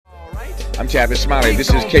I'm Tavis, Smiley. This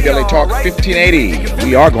is KBLA Talk 1580.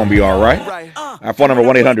 We are going to be all right. Our phone number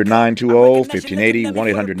 1-800-920-1580,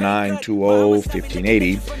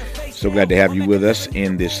 1-800-920-1580. So glad to have you with us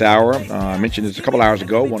in this hour. I mentioned this a couple hours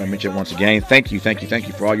ago. Want to mention it once again. Thank you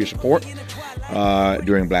for all your support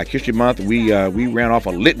during Black History Month. We ran off a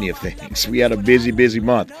litany of things. We had a busy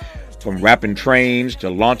month. From wrapping trains to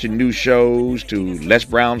launching new shows to Les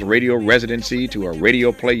Brown's radio residency to a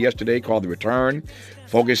radio play yesterday called The Return,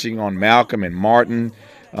 focusing on Malcolm and Martin.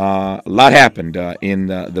 A lot happened in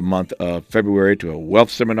the month of February to a wealth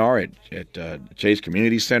seminar at Chase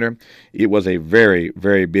Community Center. It was a very,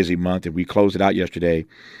 very busy month, and we closed it out yesterday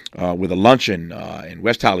with a luncheon in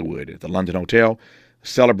West Hollywood at the London Hotel,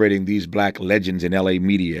 celebrating these black legends in L.A.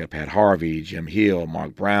 media: Pat Harvey, Jim Hill,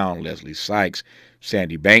 Mark Brown, Leslie Sykes,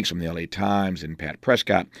 Sandy Banks from the L.A. Times, and Pat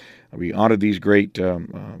Prescott. We honored these great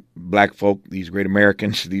black folk, these great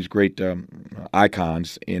Americans, these great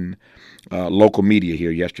icons in local media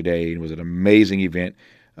here yesterday. It was an amazing event.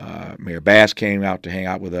 Mayor Bass came out to hang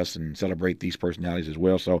out with us and celebrate these personalities as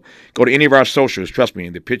well. So go to any of our socials. Trust me,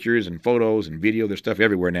 the pictures and photos and video, there's stuff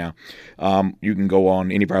everywhere now. You can go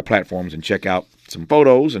on any of our platforms and check out some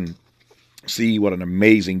photos and see what an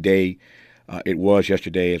amazing day it was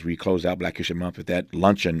yesterday as we closed out Black History Month with that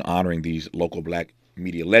luncheon honoring these local black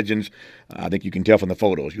media legends. I think you can tell from the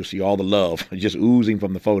photos. You'll see all the love just oozing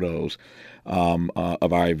from the photos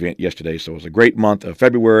of our event yesterday. So it was a great month of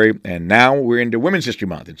February, and now we're into Women's History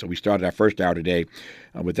Month. And so we started our first hour today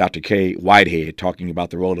with Dr. Kay Whitehead talking about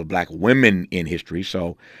the role of black women in history.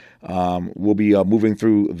 So we'll be moving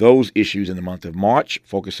through those issues in the month of March,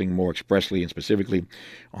 focusing more expressly and specifically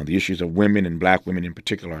on the issues of women and black women in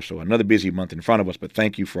particular. So another busy month in front of us, but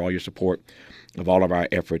thank you for all your support of all of our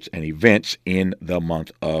efforts and events in the month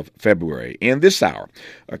of February. In this hour,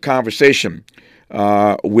 a conversation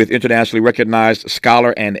with internationally recognized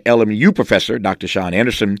scholar and LMU professor, Dr. Shaun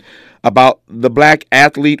Anderson, about the Black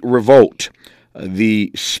Athlete Revolt, the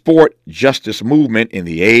sport justice movement in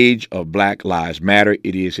the age of Black Lives Matter.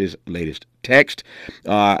 It is his latest text.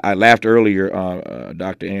 I laughed earlier,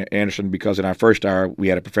 Dr. Anderson, because in our first hour, we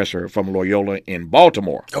had a professor from Loyola in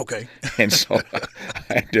Baltimore. Okay. And so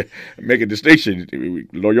I had to make a distinction.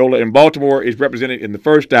 Loyola in Baltimore is represented in the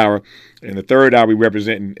first hour. In the third hour, we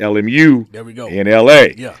represent LMU there we go. In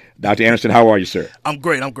L.A. Yeah. Dr. Anderson, how are you, sir? I'm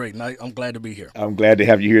great. And I'm glad to be here. I'm glad to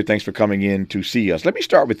have you here. Thanks for coming in to see us. Let me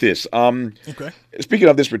start with this. Okay. Speaking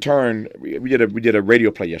of this return, we did a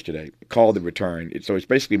radio play yesterday called The Return. So it's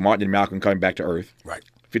basically Martin and Malcolm coming back to Earth, right,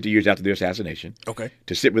 50 years after their assassination, okay,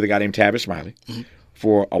 to sit with a guy named Tavis Smiley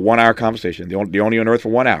for a 1-hour conversation. They're only on Earth for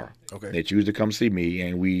 1 hour. Okay. They choose to come see me,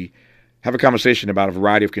 and we have a conversation about a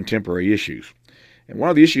variety of contemporary issues. And one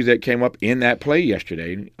of the issues that came up in that play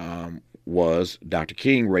yesterday was Dr.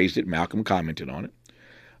 King raised it, Malcolm commented on it,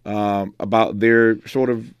 about their sort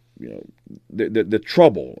of, the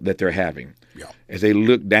trouble that they're having as they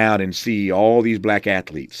look down and see all these black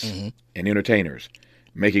athletes and entertainers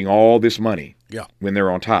making all this money when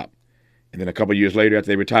they're on top. And then a couple of years later, after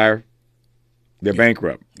they retire, they're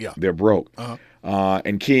bankrupt. They're broke.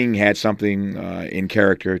 And King had something in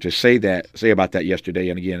character to say about that yesterday.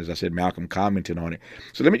 And again, as I said, Malcolm commented on it.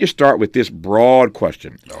 So let me just start with this broad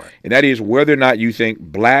question. All right. And that is whether or not you think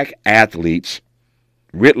black athletes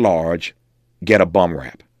writ large get a bum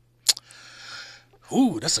rap.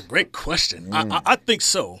 Ooh, that's a great question. I think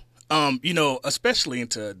so. Especially in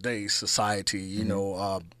today's society,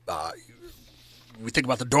 we think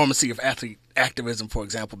about the dormancy of athlete activism, for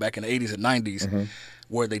example, back in the 80s and 90s,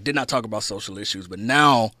 where they did not talk about social issues. But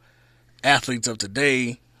now athletes of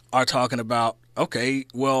today are talking about, okay,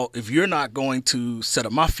 well, if you're not going to set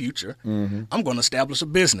up my future, I'm going to establish a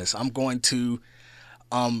business. I'm going to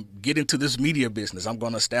get into this media business. I'm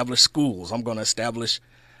going to establish schools. I'm going to establish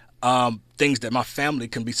things that my family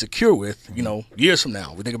can be secure with, years from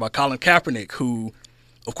now. We think about Colin Kaepernick, who,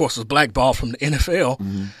 of course, was blackballed from the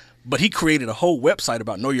NFL, but he created a whole website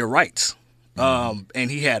about know your rights.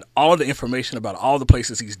 And he had all the information about all the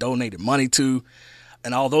places he's donated money to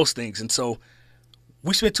and all those things. And so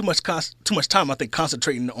we spend too much time, I think,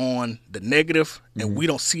 concentrating on the negative, and we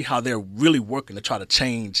don't see how they're really working to try to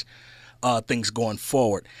change things going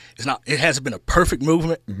forward. It hasn't been a perfect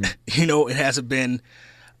movement. It hasn't been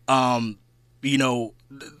the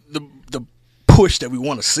push that we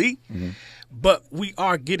want to see. But we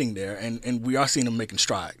are getting there, and we are seeing them making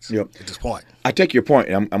strides at this point. I take your point.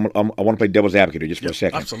 I want to play devil's advocate here just for a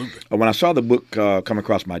second. Absolutely. When I saw the book come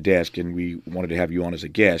across my desk, and we wanted to have you on as a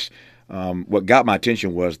guest, what got my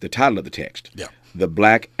attention was the title of the text, The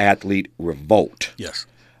Black Athlete Revolt. Yes.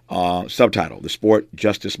 Subtitle: The Sport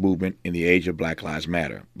Justice Movement in the Age of Black Lives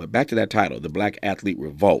Matter. But back to that title, the Black Athlete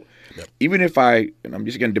Revolt. Yep. Even if and I'm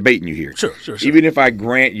just going to debating you here. Sure. Even if I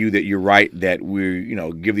grant you that you're right, that we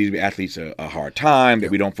give these athletes a hard time,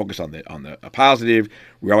 that we don't focus on the positive,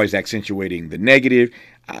 we're always accentuating the negative.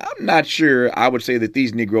 I'm not sure I would say that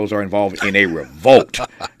these Negroes are involved in a revolt.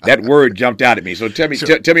 That word jumped out at me. So tell me,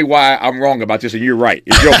 tell me why I'm wrong about this, and you're right.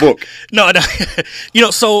 It's your book. No,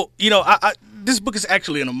 this book is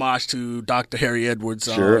actually an homage to Dr. Harry Edwards,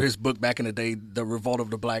 his book back in the day, The Revolt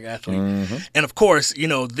of the Black Athlete. Mm-hmm. And of course,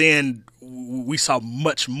 then we saw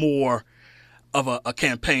much more of a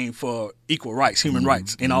campaign for equal rights, human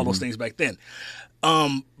rights, and all those things back then.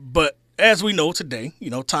 But as we know today,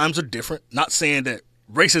 times are different. Not saying that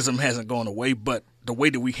racism hasn't gone away, but the way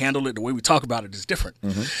that we handle it, the way we talk about it is different.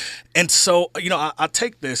 Mm-hmm. And so, I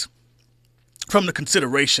take this from the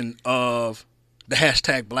consideration of the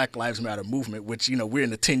hashtag Black Lives Matter movement, which, we're in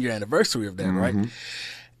the 10-year anniversary of that, right?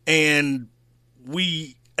 And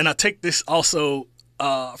I take this also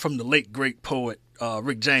from the late, great poet,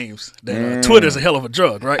 Rick James, that Twitter's a hell of a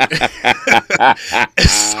drug, right?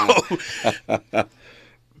 So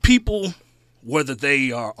people, whether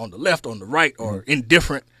they are on the left, on the right, or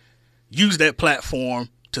indifferent, use that platform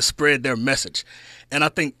to spread their message. And I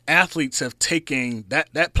think athletes have taken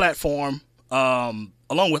that platform,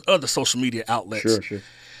 along with other social media outlets,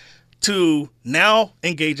 to now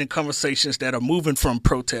engage in conversations that are moving from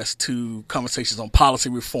protest to conversations on policy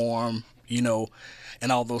reform,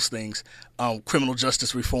 and all those things, criminal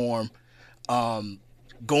justice reform,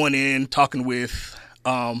 going in, talking with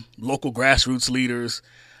local grassroots leaders,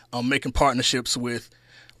 making partnerships with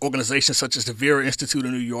organizations such as the Vera Institute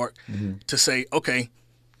in New York to say, okay,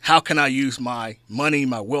 how can I use my money,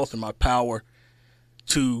 my wealth, and my power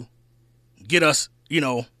to get us,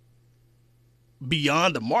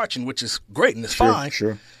 beyond the marching, which is great and it's fine.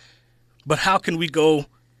 Sure. But how can we go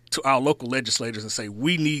to our local legislators and say,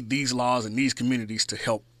 we need these laws in these communities to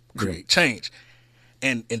help create change?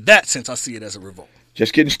 And in that sense, I see it as a revolt.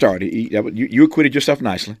 Just getting started. You acquitted yourself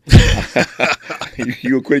nicely.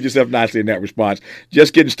 You acquitted yourself nicely in that response.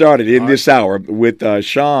 Just getting started in this hour with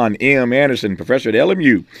Shaun M. Anderson, professor at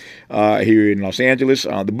LMU here in Los Angeles.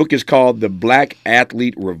 The book is called The Black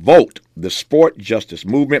Athlete Revolt, The Sport Justice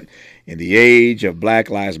Movement in the Age of Black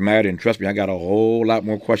Lives Matter. And trust me, I got a whole lot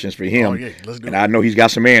more questions for him. Let's go. And I know he's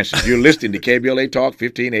got some answers. You're listening to KBLA Talk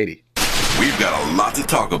 1580. We've got a lot to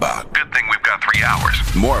talk about. Good thing we've got 3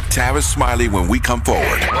 hours. More of Tavis Smiley when we come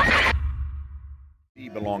forward. You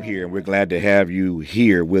belong here, and we're glad to have you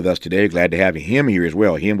here with us today. Glad to have him here as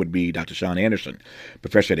well. Him would be Dr. Shaun Anderson,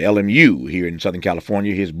 professor at LMU here in Southern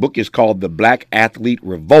California. His book is called The Black Athlete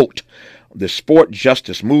Revolt, The Sport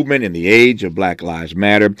Justice Movement in the Age of Black Lives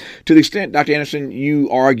Matter. To the extent, Dr. Anderson, you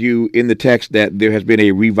argue in the text that there has been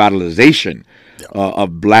a revitalization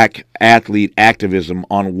of black athlete activism.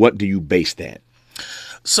 On what do you base that?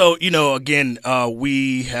 So, again,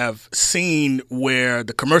 we have seen where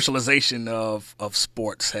the commercialization of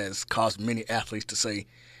sports has caused many athletes to say,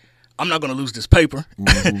 I'm not going to lose this paper.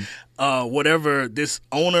 Whatever this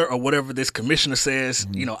owner or whatever this commissioner says,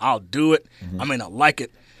 I'll do it. I may not like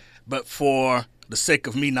it, but for the sake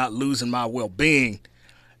of me not losing my well-being,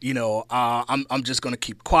 I'm just going to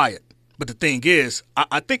keep quiet. But the thing is,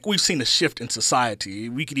 I think we've seen a shift in society.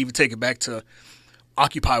 We could even take it back to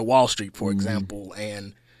Occupy Wall Street, for example,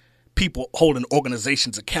 and people holding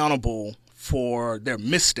organizations accountable for their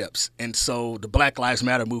missteps. And so the Black Lives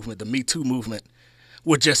Matter movement, the Me Too movement,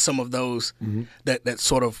 were just some of those that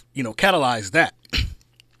sort of, catalyzed that.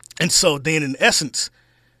 And so then in essence,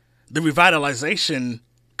 the revitalization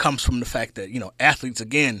comes from the fact that, athletes,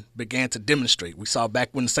 again, began to demonstrate. We saw back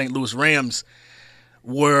when the St. Louis Rams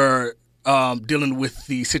were dealing with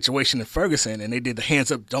the situation in Ferguson, and they did the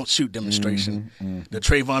hands up, don't shoot demonstration, the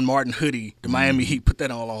Trayvon Martin hoodie, the Miami Heat put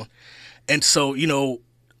that all on. And so,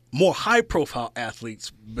 more high profile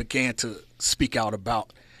athletes began to speak out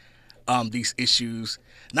about these issues,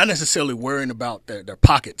 not necessarily worrying about their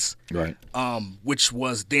pockets, right? Which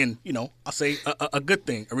was then, I'll say a good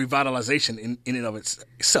thing, a revitalization in and of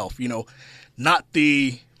itself, not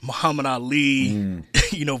the Muhammad Ali,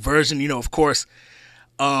 version, of course.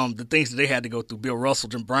 The things that they had to go through, Bill Russell,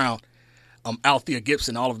 Jim Brown, Althea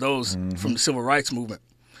Gibson, all of those from the civil rights movement.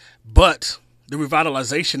 But the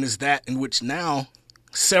revitalization is that in which now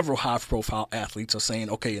several high-profile athletes are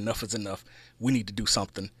saying, okay, enough is enough. We need to do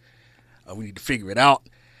something. We need to figure it out.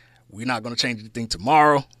 We're not going to change anything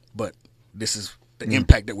tomorrow, but this is the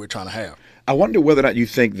impact that we're trying to have. I wonder whether or not you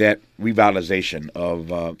think that revitalization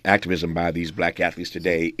of activism by these black athletes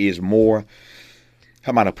today is more,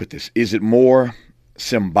 how might I put this, is it more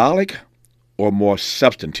symbolic or more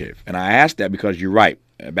substantive? And I ask that because you're right.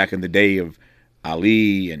 Back in the day of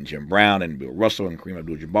Ali and Jim Brown and Bill Russell and Kareem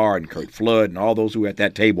Abdul-Jabbar and Kurt Flood and all those who were at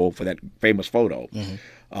that table for that famous photo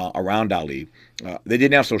around Ali, they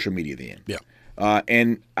didn't have social media then. Yeah.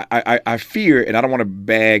 And I fear, and I don't want to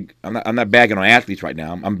bag. I'm not bagging on athletes right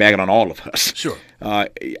now. I'm bagging on all of us. Sure.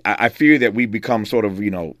 I fear that we become sort of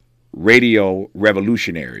radio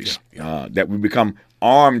revolutionaries. That we become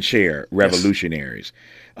armchair revolutionaries.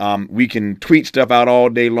 We can tweet stuff out all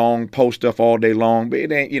day long, post stuff all day long, but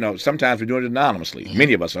it ain't. Sometimes we're doing it anonymously.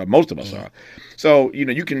 Many of us are. Most of us are. So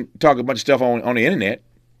you can talk a bunch of stuff on the internet.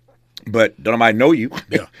 But don't nobody know you.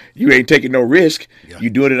 Yeah. You ain't taking no risk. Yeah. You're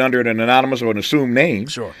doing it under an anonymous or an assumed name.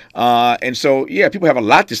 Sure. And so, people have a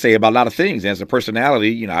lot to say about a lot of things. As a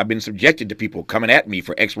personality, I've been subjected to people coming at me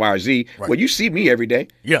for X, Y, or Z. Right. Well, you see me every day.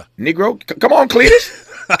 Yeah. Negro, come on, Cletus.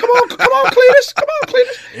 Come on, Cletus. Come on,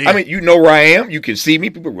 Cletus. Yeah. I mean, you know where I am. You can see me.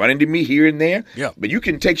 People run into me here and there. Yeah. But you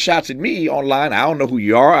can take shots at me online. I don't know who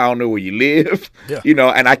you are. I don't know where you live. Yeah. And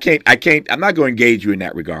I'm not going to engage you in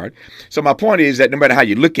that regard. So my point is that no matter how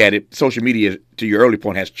you look at it, social media, to your early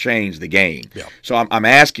point, has changed the game. Yeah. So I'm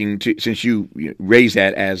asking, since you raised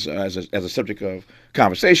that as a subject of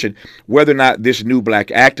conversation, whether or not this new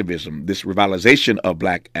black activism, this revitalization of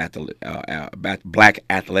black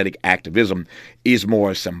athletic activism, is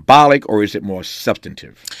more symbolic or is it more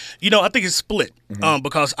substantive? I think it's split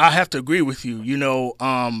because I have to agree with you.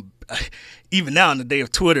 Even now in the day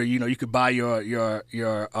of Twitter, you could buy your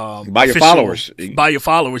buy your followers. Buy your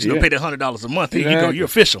followers. Pay that $100 a month. Here you go. You're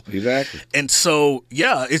official. Exactly. And so,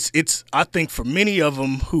 it's. I think for many of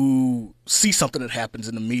them who see something that happens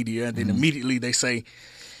in the media and then immediately they say,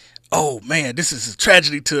 "Oh man, this is a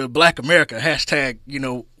tragedy to Black America." Hashtag,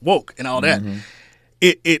 woke and all that.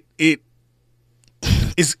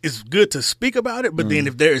 It's good to speak about it, but then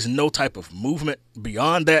if there is no type of movement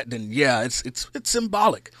beyond that, then it's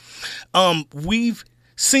symbolic. We've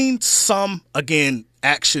seen some, again,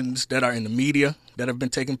 actions that are in the media that have been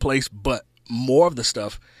taking place, but more of the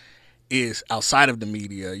stuff is outside of the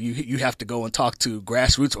media. You have to go and talk to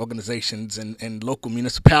grassroots organizations and local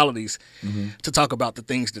municipalities to talk about the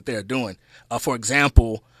things that they're doing. For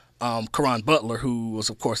example, Caron Butler, who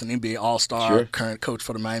was, of course, an NBA All-Star, current coach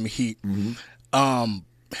for the Miami Heat,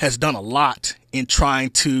 has done a lot in trying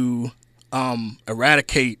to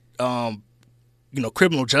eradicate,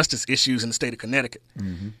 criminal justice issues in the state of Connecticut.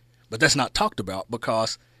 But that's not talked about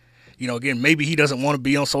because, again, maybe he doesn't want to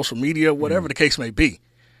be on social media, whatever the case may be.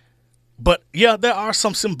 But, there are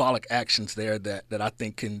some symbolic actions there that I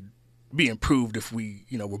think can be improved if we,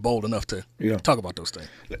 we're bold enough to talk about those things.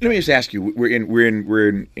 Let me just ask you, we're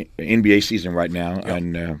in NBA season right now,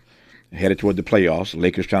 and headed toward the playoffs. The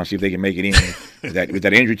Lakers trying to see if they can make it in. with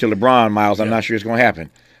that injury to LeBron, Miles, I'm not sure it's going to happen.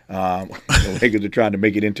 The Lakers are trying to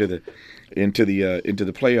make it into the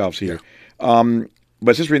playoffs here.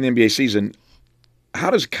 But since we're in the NBA season, how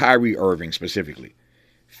does Kyrie Irving specifically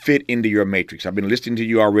fit into your matrix? I've been listening to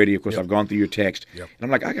you already. Of course, I've gone through your text. And I'm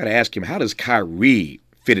like, I got to ask him, how does Kyrie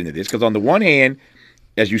fit into this? Because on the one hand,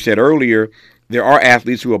 as you said earlier, there are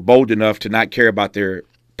athletes who are bold enough to not care about their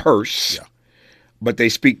purse, but they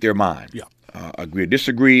speak their mind. Agree or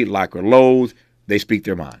disagree, like or loathe, they speak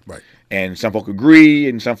their mind. Right. And some folk agree,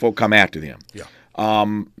 and some folk come after them.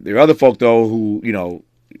 There are other folk, though, who,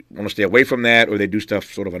 want to stay away from that, or they do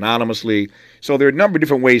stuff sort of anonymously. So there are a number of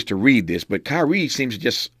different ways to read this, but Kyrie seems to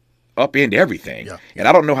just upend everything. And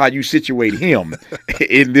I don't know how you situate him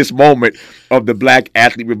in this moment of the Black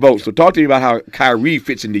Athlete Revolt. So talk to me about how Kyrie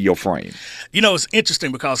fits into your frame. It's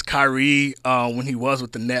interesting because Kyrie, when he was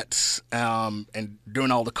with the Nets and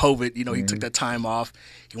during all the COVID, he took that time off.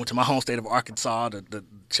 He went to my home state of Arkansas to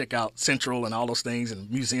check out Central and all those things and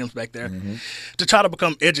museums back there to try to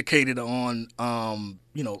become educated on,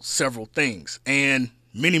 several things. And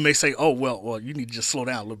many may say, "Oh, well, you need to just slow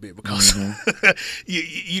down a little bit because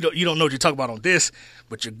you don't know what you're talking about on this,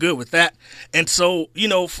 but you're good with that." And so,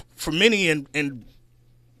 for many in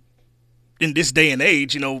this day and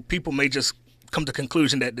age, people may just come to the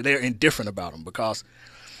conclusion that they're indifferent about them because,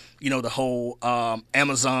 the whole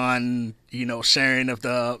Amazon, sharing of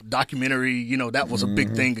the documentary, that was a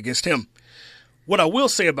big thing against him. What I will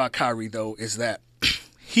say about Kyrie, though, is that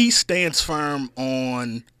he stands firm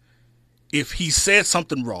on, if he said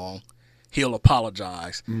something wrong, he'll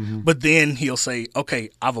apologize. But then he'll say,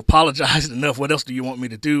 "Okay, I've apologized enough. What else do you want me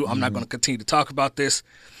to do? I'm not going to continue to talk about this.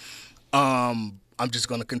 I'm just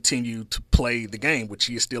going to continue to play the game," which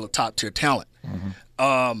he is still a top-tier talent.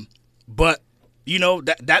 But,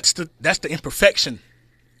 that's the imperfection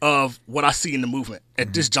of what I see in the movement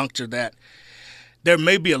at this juncture, that there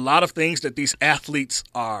may be a lot of things that these athletes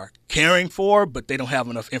are caring for, but they don't have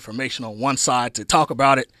enough information on one side to talk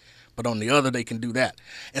about it, but on the other they can do that.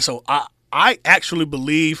 And so I actually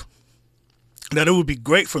believe that it would be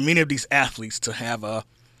great for many of these athletes to have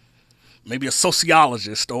maybe a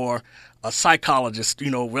sociologist or a psychologist,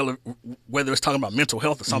 whether it's talking about mental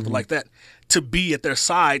health or something like that, to be at their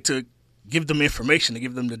side to give them information, to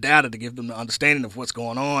give them the data, to give them the understanding of what's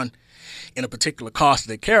going on in a particular cause that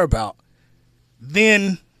they care about.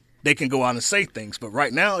 Then they can go out and say things. But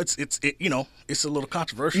right now, it's a little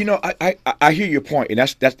controversial. I hear your point, and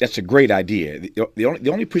that's a great idea. The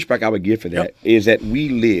only pushback I would give for that is that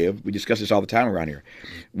we discuss this all the time around here.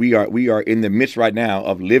 We are in the midst right now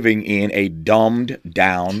of living in a dumbed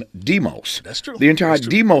down demos. That's true. The entire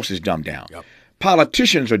demos is dumbed down. Yep.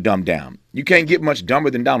 Politicians are dumbed down. You can't get much dumber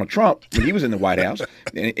than Donald Trump when he was in the White House.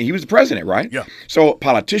 And he was the president, right? Yeah. So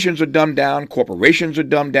politicians are dumbed down. Corporations are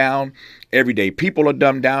dumbed down. Everyday people are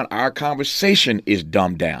dumbed down. Our conversation is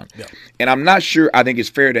dumbed down. Yeah. And I'm not sure I think it's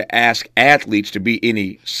fair to ask athletes to be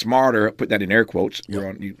any smarter. Put that in air quotes.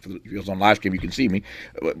 Yeah. If it was on live stream, you can see me.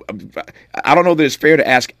 I don't know that it's fair to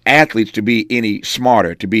ask athletes to be any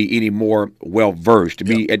smarter, to be any more well-versed, to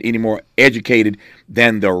be any more educated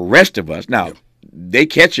than the rest of us. Now, they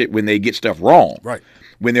catch it when they get stuff wrong, right?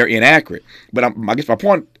 When they're inaccurate. But I guess the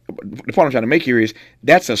point I'm trying to make here is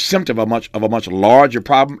that's a symptom of a much larger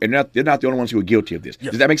problem, and they're not the only ones who are guilty of this. Yeah.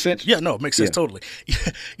 Does that make sense? Yeah, no, it makes sense totally.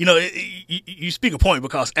 You speak a point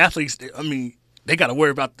because athletes, they got to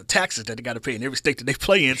worry about the taxes that they got to pay in every state that they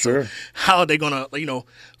play in. Sure. So how are they going to,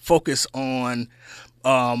 focus on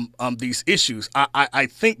these issues? I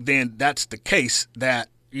think then that's the case that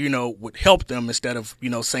would help them instead of,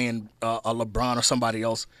 saying a LeBron or somebody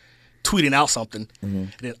else tweeting out something.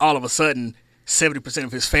 And then all of a sudden 70%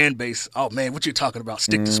 of his fan base, oh man, what you talking about?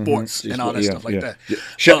 Stick to sports and all that stuff like that.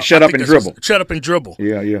 Yeah. Shut up and dribble. Shut up and dribble.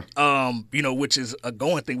 Yeah. Which is a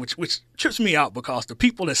going thing, which trips me out because the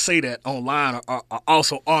people that say that online are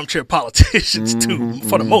also armchair politicians too,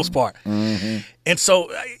 for the most part. And so,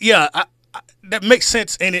 that makes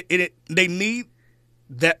sense, and they need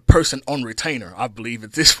that person on retainer, I believe,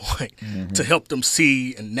 at this point, to help them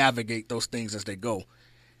see and navigate those things as they go.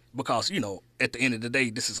 Because, at the end of the day,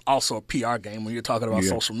 this is also a PR game when you're talking about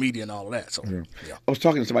social media and all of that. So, I was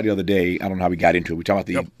talking to somebody the other day. I don't know how we got into it. We talked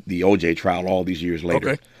about the OJ trial all these years later.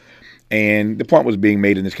 Okay. And the point was being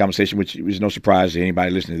made in this conversation, which was no surprise to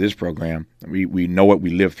anybody listening to this program. We know it. We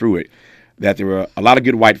lived through it. That there were a lot of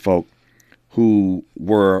good white folk who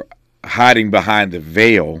were hiding behind the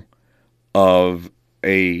veil of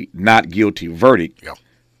a not guilty verdict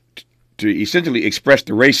to essentially express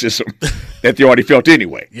the racism that they already felt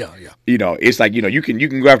anyway. It's like, you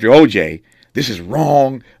can go after OJ. This is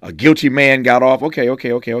wrong. A guilty man got off. Okay.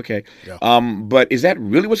 But is that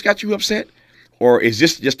really what's got you upset? Or is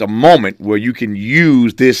this just a moment where you can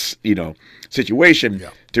use this, situation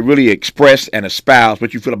to really express and espouse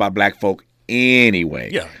what you feel about black folk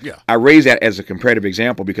anyway? I raise that as a comparative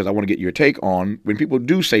example because I want to get your take on when people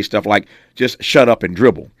do say stuff like just shut up and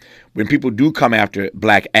dribble. When people do come after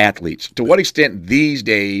black athletes, to what extent these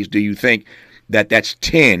days do you think that's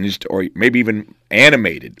tinged or maybe even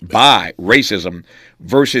animated by racism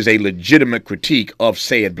versus a legitimate critique of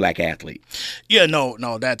said black athlete?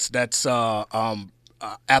 That's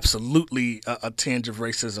absolutely a tinge of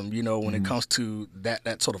racism, when it comes to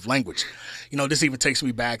that sort of language. This even takes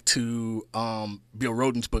me back to Bill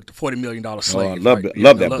Rhoden's book, The $40 Million Slave. Love that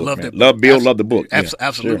book. Love Bill, love the book.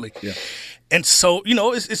 Absolutely. Sure. Yeah. And so,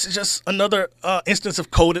 it's just another instance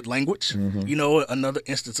of coded language, another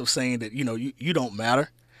instance of saying that, you don't matter.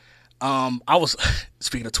 I was,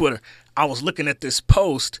 speaking of Twitter, I was looking at this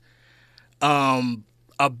post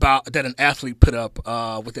about that an athlete put up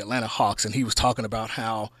with the Atlanta Hawks, and he was talking about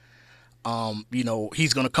how,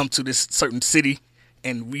 he's going to come to this certain city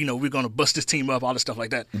and, we're going to bust this team up, all this stuff like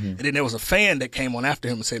that. And then there was a fan that came on after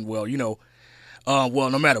him and said, well,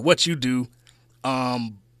 no matter what you do,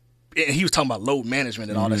 and he was talking about load management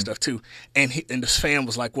and all that stuff too. And this fan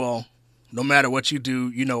was like, well, no matter what you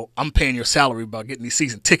do, I'm paying your salary by getting these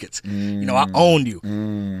season tickets. I own you.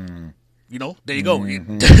 There you go.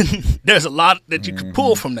 There's a lot that you can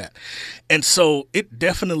pull from that. And so it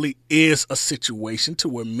definitely is a situation to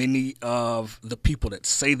where many of the people that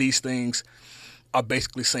say these things are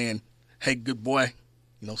basically saying, hey, good boy,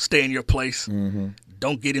 stay in your place.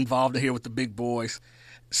 Don't get involved in here with the big boys.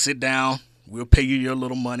 Sit down. We'll pay you your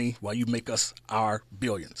little money while you make us our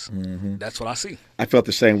billions. That's what I see. I felt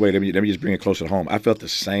the same way. Let me just bring it closer to home. I felt the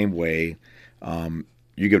same way.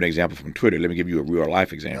 You give an example from Twitter. Let me give you a real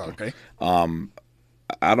life example. Okay.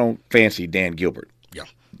 I don't fancy Dan Gilbert. Yeah.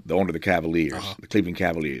 the owner of the Cavaliers, the Cleveland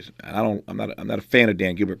Cavaliers. And I'm not a fan of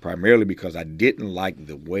Dan Gilbert primarily because I didn't like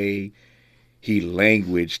the way he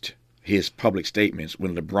languaged his public statements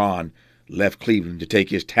when LeBron left Cleveland to take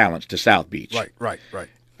his talents to South Beach. Right.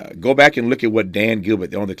 Go back and look at what Dan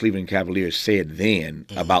Gilbert, the owner of the Cleveland Cavaliers, said then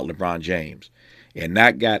about LeBron James, and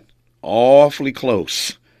that got awfully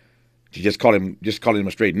close. To just call him a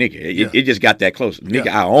straight nigga. It just got that close. Nigga,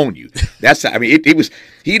 I own you. That's it was.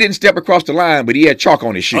 He didn't step across the line, but he had chalk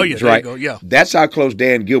on his shoes, right? There you go, yeah. That's how close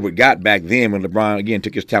Dan Gilbert got back then when LeBron again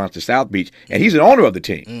took his talents to South Beach, and he's an owner of the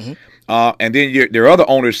team. And then there are other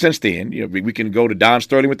owners since then. We can go to Don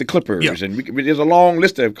Sterling with the Clippers, and there's a long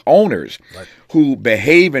list of owners who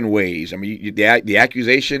behave in ways. I mean, the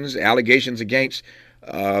allegations against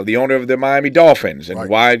the owner of the Miami Dolphins, and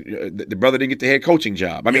why the brother didn't get the head coaching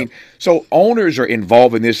job. I mean, so owners are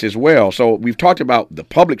involved in this as well. So we've talked about the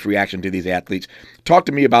public's reaction to these athletes. Talk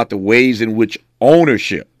to me about the ways in which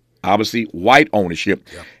ownership, obviously white ownership,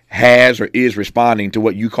 has or is responding to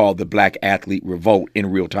what you call the Black Athlete Revolt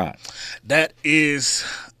in real time. That is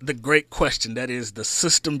the great question. That is the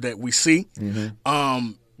system that we see.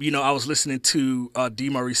 I was listening to D.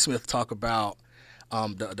 Murray Smith talk about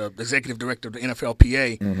the executive director of the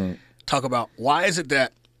NFLPA, talk about why is it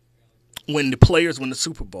that when the players win the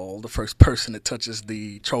Super Bowl, the first person that touches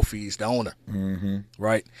the trophy is the owner,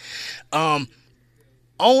 right?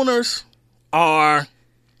 Owners are,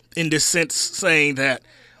 in this sense, saying that,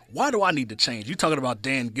 why do I need to change? You're talking about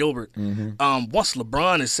Dan Gilbert. Once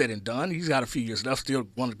LeBron is said and done, he's got a few years left, still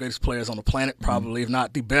one of the greatest players on the planet, probably, if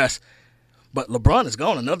not the best. But LeBron is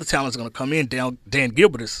gone. Another talent is going to come in. Dan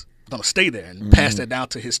Gilbert is going to stay there and pass that down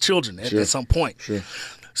to his children at some point.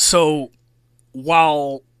 So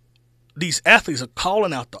while these athletes are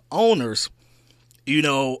calling out the owners,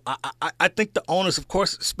 I think the owners, of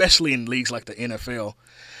course, especially in leagues like the NFL,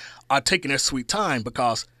 are taking their sweet time,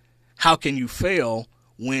 because how can you fail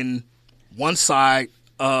when one side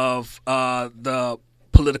of the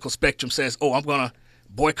political spectrum says, I'm going to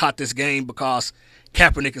boycott this game because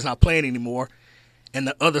Kaepernick is not playing anymore, and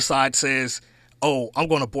the other side says, I'm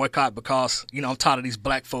going to boycott because, I'm tired of these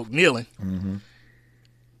black folk kneeling.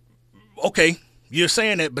 Okay, you're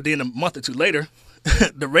saying that, but then a month or two later,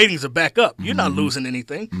 the ratings are back up. You're not losing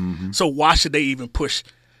anything. So why should they even push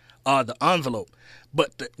the envelope?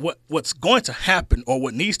 But what's going to happen, or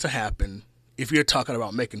what needs to happen, if you're talking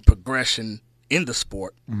about making progression in the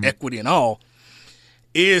sport, equity and all,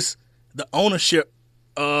 is the ownership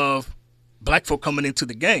of black folk coming into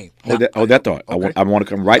the game. That thought. Okay. I want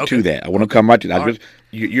to come right to that. I want to come right to that.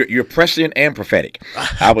 You're prescient and prophetic.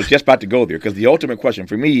 I was just about to go there, because the ultimate question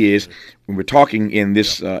for me is, when we're talking in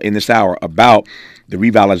this hour about the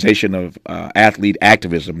revitalization of athlete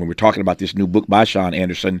activism, when we're talking about this new book by Shaun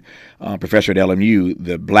Anderson, professor at LMU,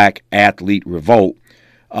 The Black Athlete Revolt.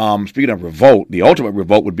 Speaking of revolt, the ultimate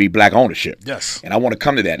revolt would be black ownership. Yes. And I want to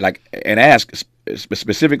come to that, and ask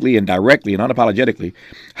specifically and directly and unapologetically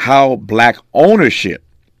how black ownership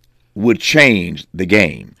would change the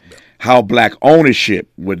game. How black ownership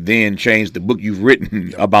would then change the book you've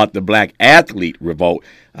written about the Black Athlete Revolt.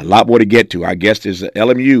 A lot more to get to. Our guest is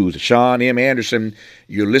LMU's Shaun M. Anderson.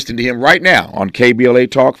 You're listening to him right now on KBLA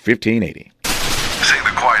Talk 1580. Say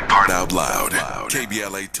the quiet part out loud.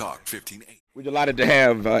 KBLA Talk 1580. We're delighted to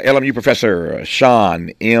have LMU professor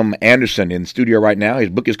Shaun M. Anderson in the studio right now. His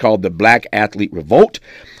book is called The Black Athlete Revolt,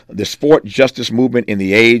 The Sport Justice Movement in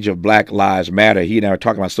the Age of Black Lives Matter. He and I are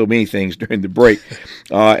talking about so many things during the break,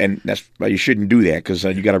 and that's why you shouldn't do that, because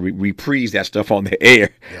you got to reprise that stuff on the air.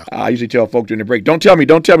 I usually tell folks during the break, don't tell me,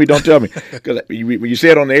 because when you say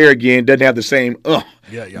it on the air again, it doesn't have the same that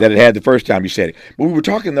it had the first time you said it. But we were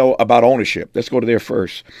talking, though, about ownership. Let's go to there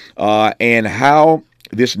first, and how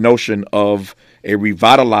this notion of a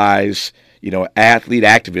revitalized, athlete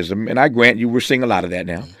activism, and I grant you we're seeing a lot of that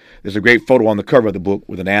now. There's a great photo on the cover of the book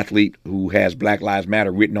with an athlete who has Black Lives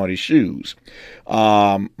Matter written on his shoes.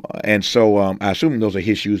 And so I assume those are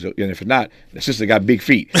his shoes, and if not, the sister got big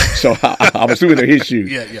feet. So I'm assuming they're his shoes.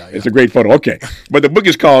 It's a great photo. Okay. But the book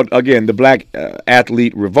is called, again, The Black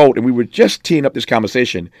Athlete Revolt, and we were just teeing up this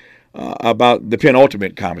conversation about the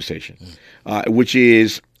penultimate conversation, which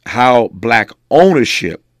is how black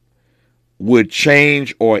ownership would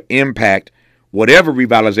change or impact whatever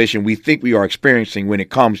revitalization we think we are experiencing when it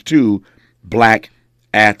comes to black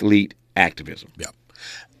athlete activism.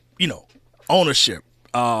 Ownership,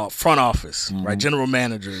 front office, right? General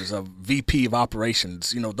managers, VP of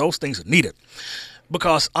operations, those things are needed.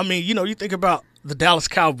 Because, you think about the Dallas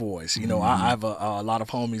Cowboys. I have a lot of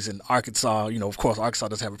homies in Arkansas. Of course, Arkansas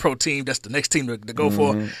doesn't have a pro team. That's the next team to go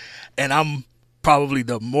for. And I'm probably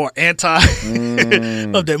the more anti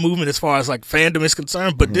of that movement as far as like fandom is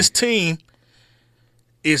concerned. But this team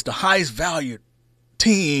is the highest valued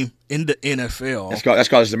team in the NFL. That's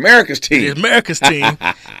called it's America's team. It's America's team.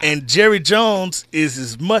 And Jerry Jones is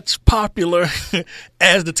as much popular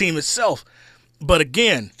as the team itself. But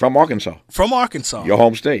again, from Arkansas, your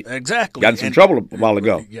home state, exactly. Got in some trouble a while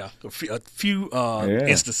ago. Yeah, a few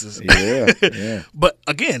instances. Yeah. But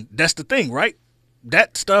again, that's the thing, right?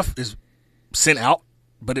 That stuff is sent out,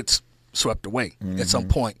 but it's swept away at some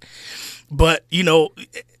point. But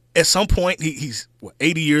at some point, he's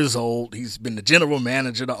 80 years old. He's been the general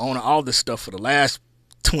manager, the owner, all this stuff for the last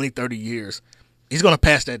 20, 30 years. He's going to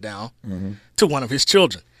pass that down to one of his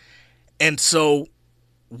children, and so.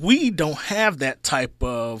 We don't have that type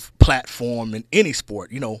of platform in any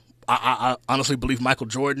sport. I honestly believe Michael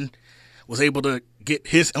Jordan was able to get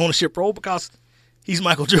his ownership role because he's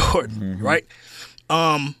Michael Jordan, right?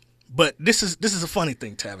 But this is a funny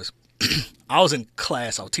thing, Tavis. I was in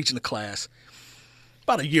class. I was teaching a class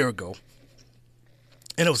about a year ago,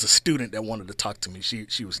 and it was a student that wanted to talk to me.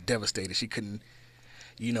 She was devastated. She couldn't,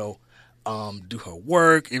 do her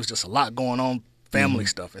work. It was just a lot going on. Family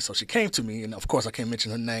stuff. And so she came to me, and of course I can't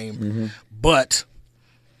mention her name, but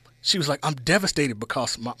she was like, I'm devastated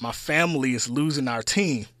because my family is losing our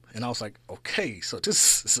team. And I was like, okay, so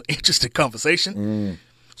this is an interesting conversation.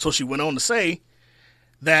 So she went on to say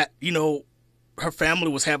that, her family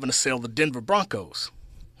was having to sell the Denver Broncos.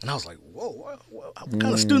 And I was like, whoa, what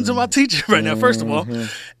kind of students am I teaching right now, first of all?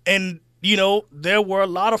 And, there were a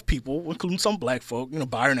lot of people, including some black folk,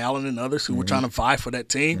 Byron Allen and others who were trying to vie for that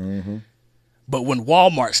team. But when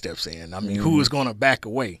Walmart steps in, who is going to back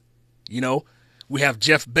away? We have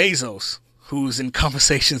Jeff Bezos, who's in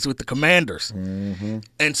conversations with the Commanders.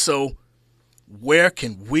 And so where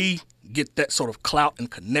can we get that sort of clout and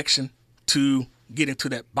connection to get into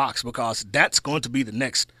that box? Because that's going to be the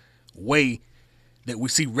next way that we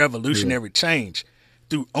see revolutionary change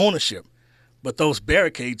through ownership. But those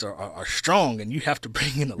barricades are strong, and you have to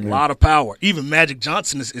bring in a lot of power. Even Magic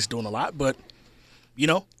Johnson is doing a lot, but,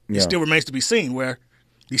 it still remains to be seen where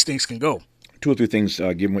these things can go. 2 or 3 things,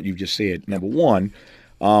 given what you've just said. Number one,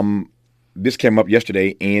 this came up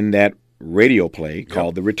yesterday in that radio play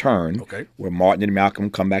called The Return, where Martin and Malcolm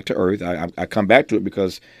come back to Earth. I come back to it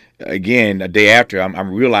because, again, a day after,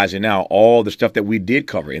 I'm realizing now all the stuff that we did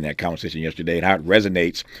cover in that conversation yesterday and how it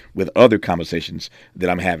resonates with other conversations that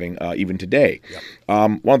I'm having even today.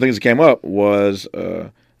 One of the things that came up was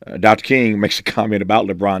Dr. King makes a comment about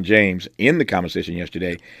LeBron James in the conversation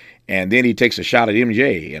yesterday, and then he takes a shot at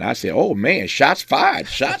MJ, and I said, oh, man, shots fired.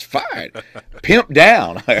 Pimp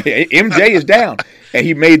down. MJ is down. And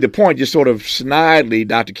he made the point just sort of snidely,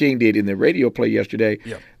 Dr. King did in the radio play yesterday,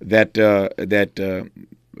 that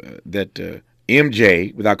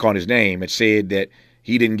MJ, without calling his name, had said that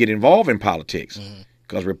he didn't get involved in politics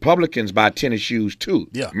because Republicans buy tennis shoes too.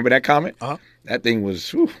 Remember that comment? That thing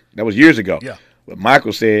was, that was years ago. But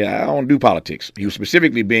Michael said, I don't do politics. He was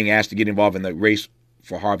specifically being asked to get involved in the race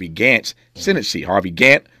for Harvey Gantt's Senate seat. Harvey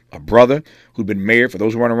Gantt, a brother who'd been mayor, for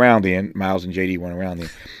those who weren't around then, Miles and JD weren't around then.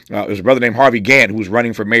 There was a brother named Harvey Gantt who was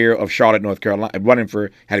running for mayor of Charlotte, North Carolina,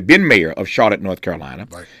 had been mayor of Charlotte, North Carolina,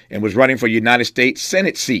 and was running for United States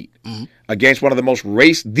Senate seat against one of the most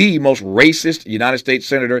racist United States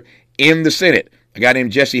senator in the Senate, a guy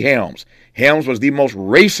named Jesse Helms. Helms was the most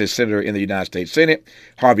racist senator in the United States Senate.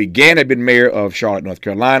 Harvey Gantt had been mayor of Charlotte, North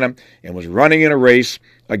Carolina, and was running in a race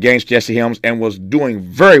against Jesse Helms and was doing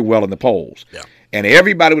very well in the polls. And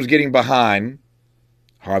everybody was getting behind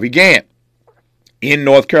Harvey Gantt in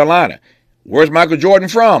North Carolina. Where's Michael Jordan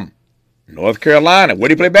from? North Carolina. Where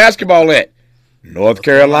did he play basketball at? North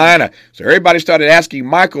Carolina. So everybody started asking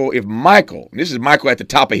Michael if Michael, and this is Michael at the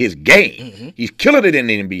top of his game, he's killing it in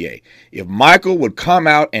the NBA, if Michael would come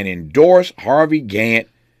out and endorse Harvey Gantt,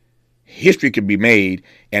 history could be made,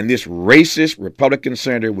 and this racist Republican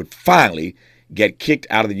senator would finally get kicked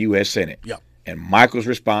out of the U.S. Senate. And Michael's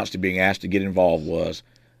response to being asked to get involved was,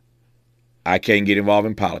 I can't get involved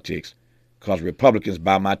in politics because Republicans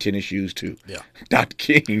buy my tennis shoes too. Dr.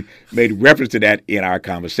 King made reference to that in our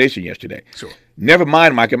conversation yesterday. Never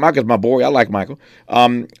mind Michael. Michael's my boy. I like Michael.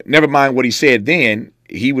 Never mind what he said then.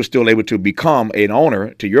 He was still able to become an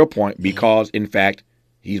owner, to your point, because, in fact,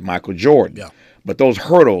 he's Michael Jordan. But those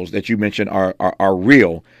hurdles that you mentioned are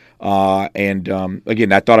real. And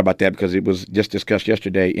again, I thought about that because it was just discussed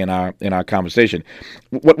yesterday in our conversation.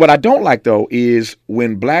 What I don't like, though, is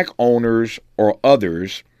when black owners or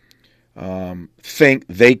others think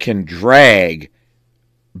they can drag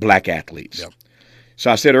black athletes.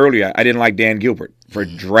 So I said earlier, I didn't like Dan Gilbert for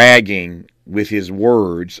dragging, with his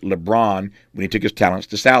words, LeBron when he took his talents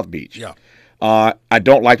to South Beach. I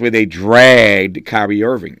don't like the way they dragged Kyrie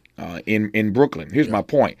Irving in Brooklyn. Here's my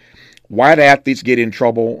point. White athletes get in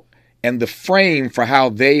trouble, and the frame for how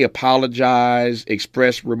they apologize,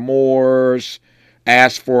 express remorse,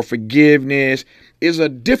 ask for forgiveness is a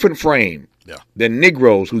different frame than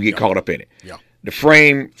Negroes who get caught up in it. Yeah. The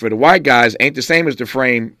frame for the white guys ain't the same as the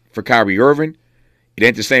frame for Kyrie Irving. It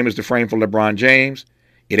ain't the same as the frame for LeBron James.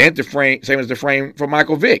 It ain't the same as the frame for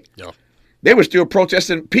Michael Vick. Yeah. They were still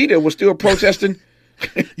protesting. Peter was still protesting.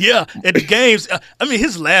 Yeah, at the games. I mean,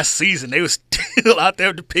 his last season, they were still out there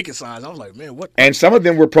with the picket signs. I was like, man, what? And some of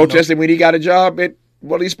them were protesting when he got a job at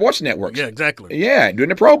one of these sports networks. Yeah, exactly. Yeah, during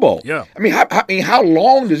the Pro Bowl. Yeah. I mean, how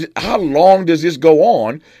long does this go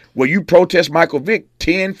on where you protest Michael Vick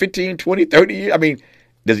 10, 15, 20, 30 years? I mean,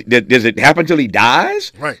 does it happen until he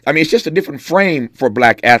dies? Right. I mean, it's just a different frame for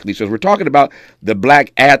black athletes. So as we're talking about the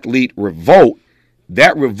Black Athlete Revolt,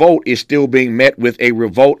 that revolt is still being met with a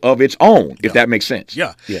revolt of its own, if that makes sense.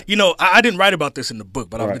 Yeah. You know, I didn't write about this in the book,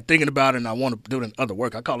 but I've been thinking about it, and I want to do it in other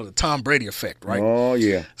work. I call it the Tom Brady effect, right? Oh,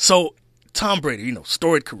 yeah. So Tom Brady, you know,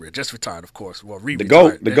 storied career, just retired, of course. Well, The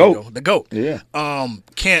GOAT. The GOAT. Yeah.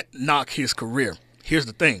 Can't knock his career. Here's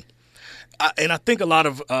the thing. I think a lot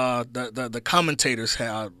of the commentators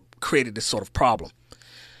have created this sort of problem.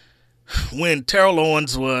 When Terrell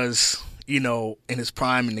Owens was, you know, in his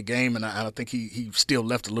prime in the game, and I think he still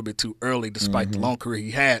left a little bit too early despite the long career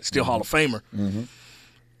he had, still Hall of Famer.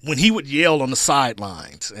 When he would yell on the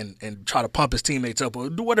sidelines and try to pump his teammates up or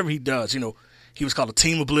do whatever he does, you know, he was called a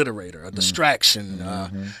team obliterator, a distraction,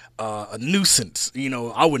 a nuisance. You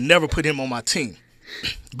know, I would never put him on my team.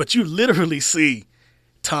 But you literally see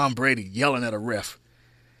Tom Brady yelling at a ref,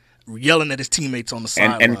 yelling at his teammates on the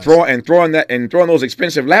sidelines, and throwing those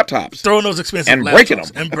expensive laptops, and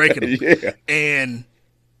breaking them, Yeah. And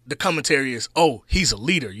the commentary is, "Oh, he's a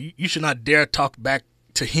leader. You should not dare talk back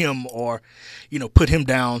to him or, you know, put him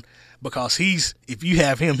down because if you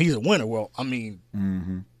have him, he's a winner." Well, I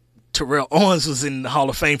mean, Terrell Owens was in the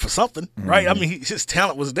Hall of Fame for something, right? I mean, his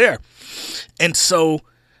talent was there, and so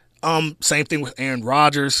same thing with Aaron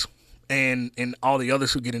Rodgers and all the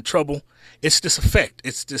others who get in trouble. It's this effect.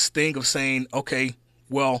 It's this thing of saying, okay,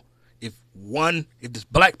 well, if this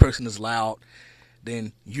black person is loud,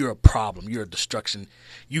 then you're a problem. You're a destruction.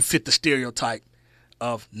 You fit the stereotype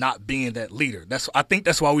of not being that leader. I think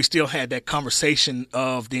that's why we still had that conversation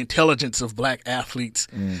of the intelligence of black athletes,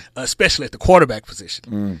 especially at the quarterback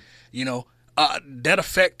position. You know, that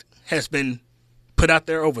effect has been put out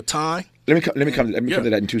there over time. Let me come to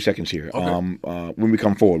that in 2 seconds here. Okay. When we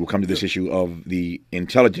come forward, we'll come to this issue of the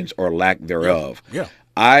intelligence or lack thereof. Yeah.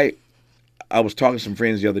 I was talking to some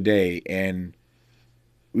friends the other day, and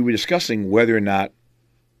we were discussing whether or not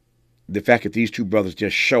the fact that these two brothers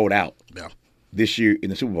just showed out this year in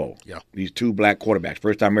the Super Bowl. Yeah. These two black quarterbacks,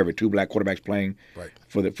 first time ever, two black quarterbacks playing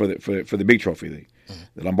for the big trophy,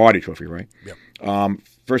 the Lombardi Trophy, right? Yeah.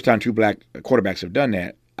 First time two black quarterbacks have done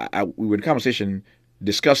that. We were in a conversation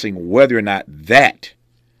discussing whether or not that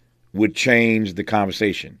would change the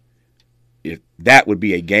conversation. If that would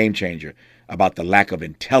be a game changer about the lack of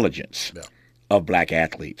intelligence of black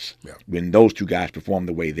athletes when those two guys performed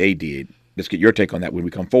the way they did. Let's get your take on that when we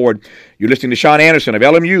come forward. You're listening to Shaun Anderson of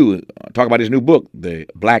LMU talk about his new book, The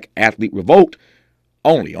Black Athlete Revolt,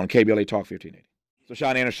 only on KBLA Talk 1580. So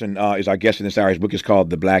Shaun Anderson is our guest in this hour. His book is called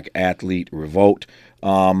The Black Athlete Revolt.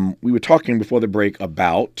 We were talking before the break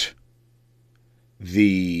about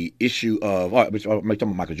the issue of I'm talking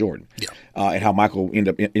about Michael Jordan, and how Michael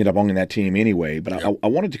ended up owning that team anyway. But I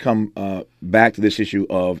wanted to come back to this issue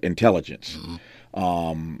of intelligence.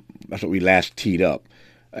 That's what we last teed up,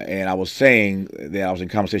 and I was saying that I was in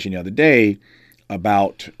conversation the other day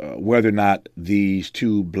about whether or not these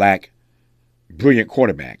two black brilliant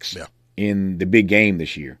quarterbacks in the big game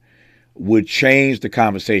this year would change the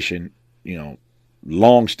conversation, you know,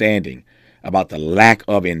 long-standing, about the lack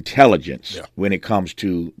of intelligence when it comes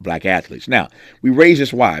to black athletes. Now, we raise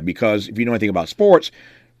this why? Because if you know anything about sports,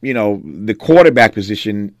 you know, the quarterback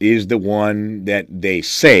position is the one that they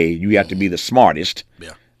say you have to be the smartest,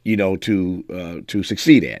 you know, to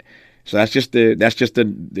succeed at. So that's just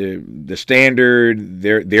the standard,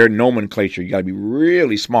 their nomenclature. You got to be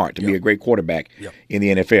really smart to be a great quarterback in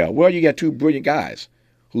the NFL. Well, you got two brilliant guys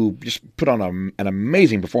who just put on an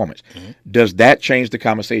amazing performance. Does that change the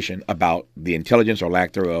conversation about the intelligence or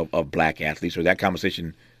lack thereof of black athletes, or is that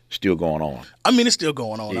conversation still going on? I mean, it's still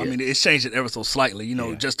going on. I mean, it's changed it ever so slightly. You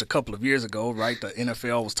know, just a couple of years ago, right, the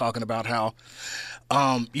NFL was talking about how,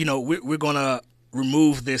 you know, we're going to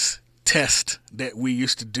remove this test that we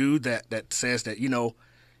used to do that says that, you know,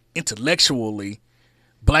 intellectually,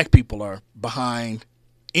 black people are behind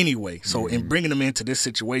anyway. So in bringing them into this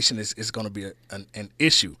situation is going to be an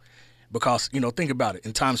issue because, think about it.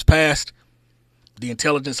 In times past, the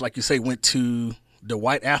intelligence, like you say, went to the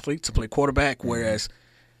white athlete to play quarterback, whereas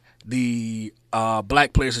the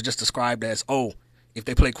black players are just described as, if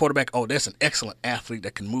they play quarterback, that's an excellent athlete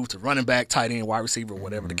that can move to running back, tight end, wide receiver,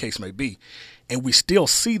 whatever the case may be. And we still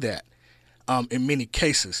see that in many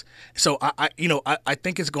cases. So I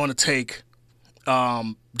think it's going to take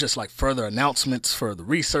just like further announcements, further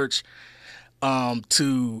research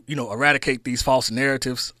to eradicate these false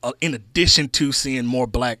narratives. In addition to seeing more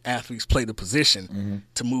black athletes play the position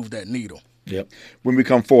to move that needle. Yep. When we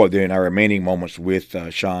come forward there in our remaining moments with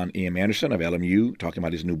Shaun M. Anderson of LMU, talking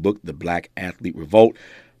about his new book, The Black Athlete Revolt,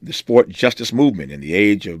 the Sport Justice Movement in the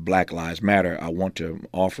Age of Black Lives Matter, I want to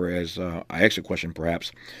offer as our extra question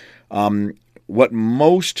perhaps, what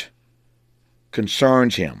most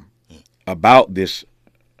concerns him about this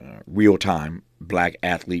real-time Black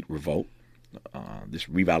Athlete Revolt, this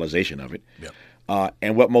revitalization of it,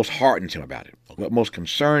 and what most heartens him about it, what most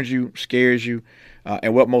concerns you, scares you,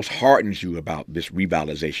 and what most heartens you about this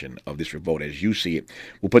revitalization of this revolt as you see it.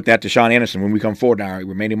 We'll put that to Shaun Anderson when we come forward in our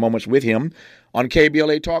remaining moments with him on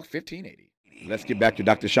KBLA Talk 1580. Let's get back to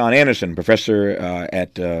Dr. Shaun Anderson, professor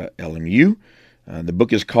at LMU. The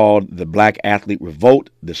book is called The Black Athlete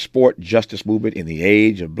Revolt, the Sport Justice Movement in the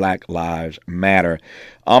Age of Black Lives Matter.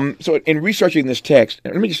 So in researching this text,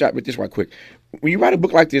 let me just start with this right quick. When you write a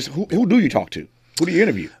book like this, who do you talk to? Who do you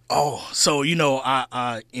interview? So,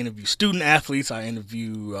 I interview student athletes. I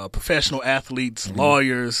interview professional athletes,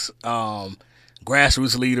 lawyers,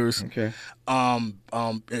 grassroots leaders. Okay.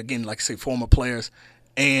 Again, like I say, former players.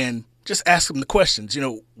 And just ask them the questions.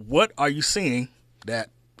 What are you seeing that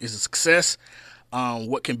is a success?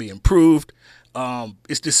 What can be improved?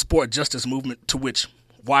 It's this sport justice movement to which,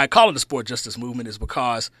 why I call it the sport justice movement is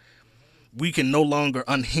because we can no longer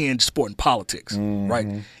unhinge sport and politics,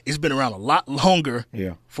 right? It's been around a lot longer,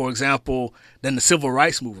 for example, than the civil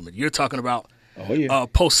rights movement. You're talking about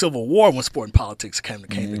post-Civil War when sport and politics came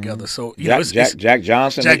together. So, Jack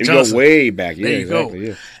Johnson, Jack Johnson. Go way back. Yeah, there you exactly, go.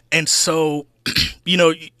 Yeah. And so,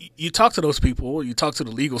 you talk to those people, you talk to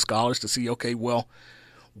the legal scholars to see, okay, well,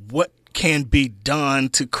 what can be done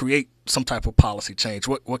to create some type of policy change?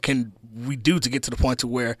 What can we do to get to the point to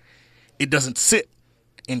where it doesn't sit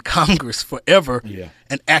in Congress forever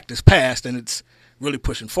and act is passed and it's really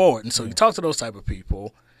pushing forward? And so you talk to those type of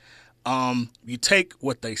people, you take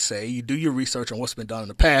what they say, you do your research on what's been done in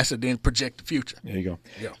the past, and then project the future. There you go.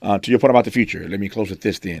 Yeah. To your point about the future, let me close with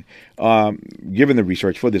this then. Given the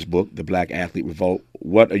research for this book, The Black Athlete Revolt,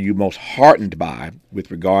 what are you most heartened by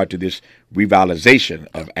with regard to this revitalization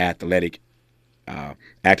of athletic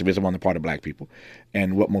activism on the part of black people,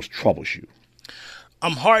 and what most troubles you?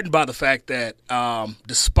 I'm heartened by the fact that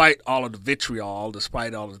despite all of the vitriol,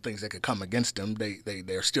 despite all of the things that could come against them,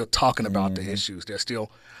 they're still talking about the issues. They're still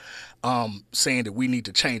saying that we need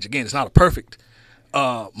to change. Again, it's not a perfect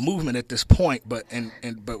movement at this point,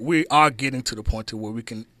 but we are getting to the point to where we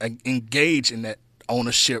can engage in that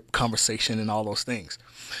ownership conversation and all those things.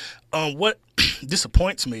 What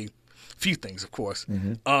disappoints me, a few things, of course.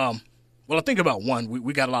 Well, I think about one.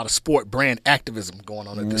 We got a lot of sport brand activism going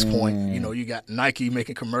on at this point. You got Nike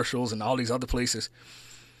making commercials and all these other places.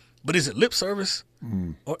 But is it lip service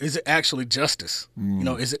or is it actually justice?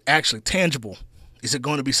 Is it actually tangible? Is it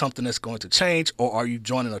going to be something that's going to change, or are you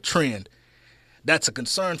joining a trend? That's a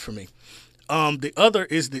concern for me. The other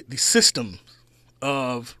is the system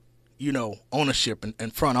of, ownership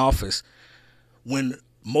and front office when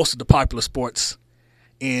most of the popular sports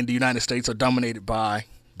in the United States are dominated by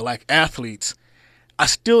black athletes. I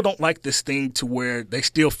still don't like this thing to where they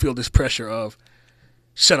still feel this pressure of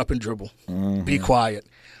shut up and dribble, be quiet.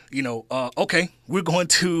 Okay, we're going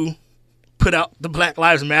to put out the Black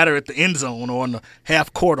Lives Matter at the end zone or on the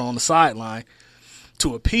half court or on the sideline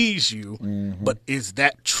to appease you. But is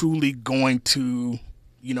that truly going to,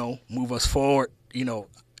 move us forward?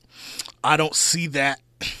 I don't see that.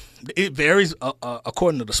 It varies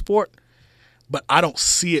according to the sport, but I don't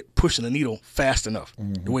see it pushing the needle fast enough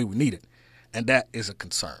the way we need it. And that is a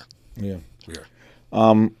concern. Yeah.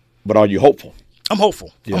 But are you hopeful? I'm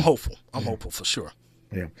hopeful. Yeah. I'm hopeful. I'm hopeful for sure.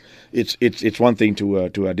 Yeah. It's one thing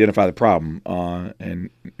to identify the problem, and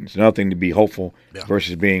it's another thing to be hopeful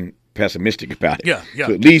versus being pessimistic about it. Yeah.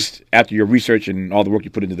 So at least after your research and all the work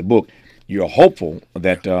you put into the book, you're hopeful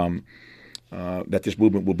that that this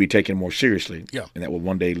movement will be taken more seriously, and that will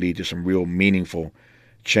one day lead to some real meaningful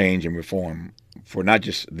change and reform for not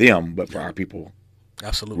just them, but for our people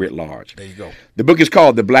writ large. There you go. The book is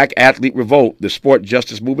called The Black Athlete Revolt, the Sport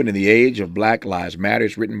Justice Movement in the Age of Black Lives Matter.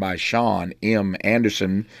 It's written by Shaun M.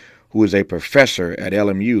 Anderson, who is a professor at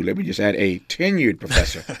LMU. Let me just add, a tenured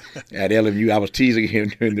professor at LMU. I was teasing him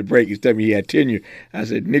during the break. He told me he had tenure. I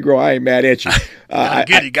said, Negro, I ain't mad at you.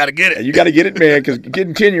 You got to get it. You got to get it, man, because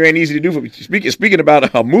getting tenure ain't easy to do. Speaking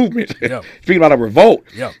about a movement, Yeah. speaking about a revolt,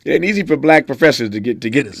 Yeah. it ain't easy for black professors to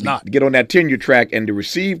get on that tenure track and to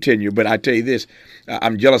receive tenure. But I tell you this,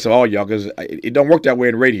 I'm jealous of all y'all because it don't work that way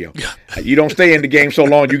in radio. Yeah. You don't stay in the game so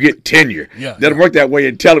long you get tenure. Yeah. It doesn't work that way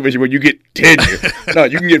in television where you get tenure. No,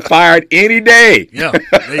 you can get fired any day. Yeah,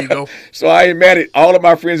 there you go. So I ain't mad at all of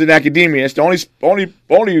my friends in academia. It's the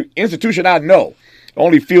only institution I know,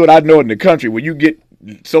 only field I know in the country where you get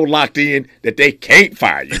so locked in that they can't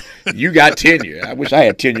fire you. You got tenure. I wish I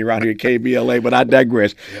had tenure around here at KBLA, but I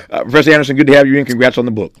digress. Professor Anderson, good to have you in. Congrats on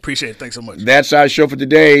the book. Appreciate it. Thanks so much. That's our show for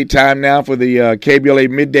today. Time now for the KBLA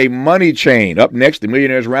Midday Money Chain. Up next, the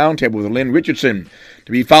Millionaires Roundtable with Lynn Richardson,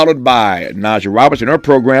 to be followed by Naja Roberts in her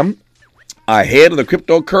program, Ahead of the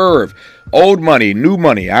Crypto Curve. Old money, new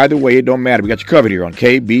money, either way, it don't matter. We got you covered here on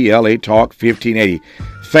KBLA Talk 1580.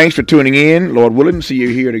 Thanks for tuning in. Lord willing, see you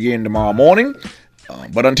here again tomorrow morning.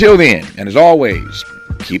 But until then, and as always,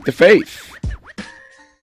 keep the faith.